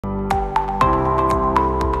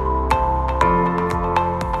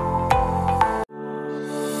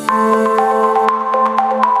I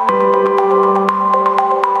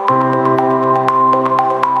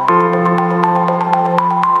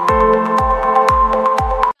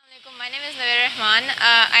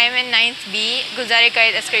am in 9th B,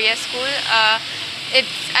 Gulzar-e-Quaid Askaria school.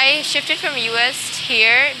 I shifted from US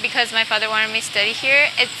here because my father wanted me to study here.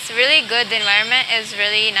 It's really good. The environment is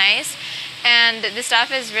really nice, and the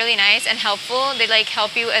staff is really nice and helpful. They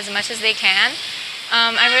help you as much as they can.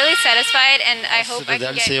 I'm really satisfied, and I hope I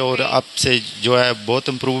can get से और अब से जो है बहुत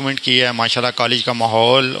improvement की है माशाल्लाह। कॉलेज का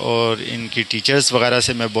माहौल और इनकी टीचर्स वगैरह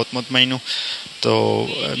से मैं बहुत मुतमईन हूँ। तो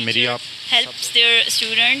मेरी आप helps their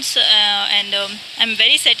students and I'm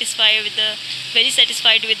very satisfied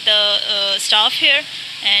with the staff here,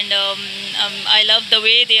 and I love the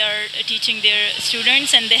way they are teaching their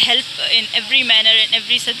students, and they help in every manner in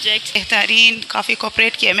every subject. बेहतरीन काफ़ी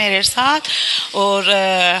कोऑपरेट किया मेरे साथ, और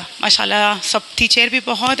माशाल्लाह सब teacher भी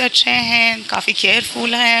बहुत अच्छे हैं, काफ़ी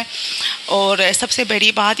केयरफुल हैं, और सबसे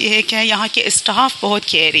बड़ी बात यह है कि यहाँ के स्टाफ बहुत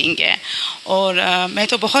केयरिंग है, और मैं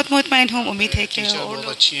तो बहुत मुतमईन हूँ। उम्मीद है कि बहुत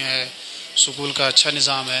अच्छी हैं, स्कूल का अच्छा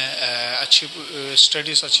निज़ाम है, अच्छी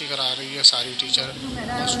स्टडीज़ अच्छी करा रही है सारी टीचर।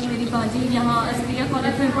 मेरी बाजी यहाँ अस्करिया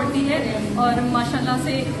कॉलेज में पढ़ती है, और माशाल्लाह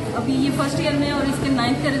से अभी ये फर्स्ट ईयर में, और इसके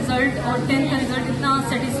 9th का रिज़ल्ट और 10th का रिज़ल्ट इतना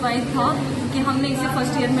सेटिस्फाइड था कि हमने इसे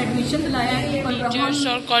फर्स्ट ईयर में एडमिशन दिलाया है। और टीचर्स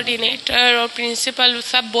और कोऑर्डिनेटर और प्रिंसिपल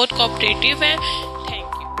सब बहुत कोऑपरेटिव हैं।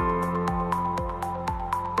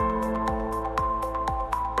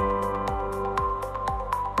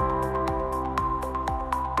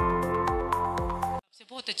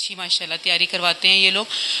 बहुत अच्छी माशाल्लाह तैयारी करवाते हैं ये लोग,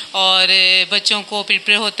 और बच्चों को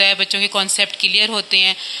प्रिपेयर होता है, बच्चों के कॉन्सेप्ट क्लियर होते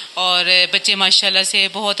हैं, और बच्चे माशाल्लाह से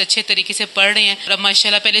बहुत अच्छे तरीके से पढ़ रहे हैं। अब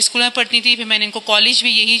माशाल्लाह पहले स्कूल में पढ़ती थी, फिर मैंने इनको कॉलेज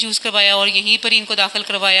भी यही चूज़ करवाया और यहीं पर इनको दाखिल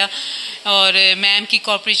करवाया, और मैम की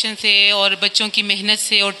कोऑपरेशन से और बच्चों की मेहनत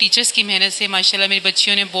से और टीचर्स की मेहनत से माशाल्लाह मेरी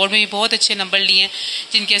बच्चियों ने बोर्ड में भी बहुत अच्छे नंबर लिए हैं,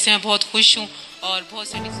 जिनके से मैं बहुत खुश हूँ और बहुत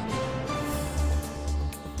सेटिस्फाइड।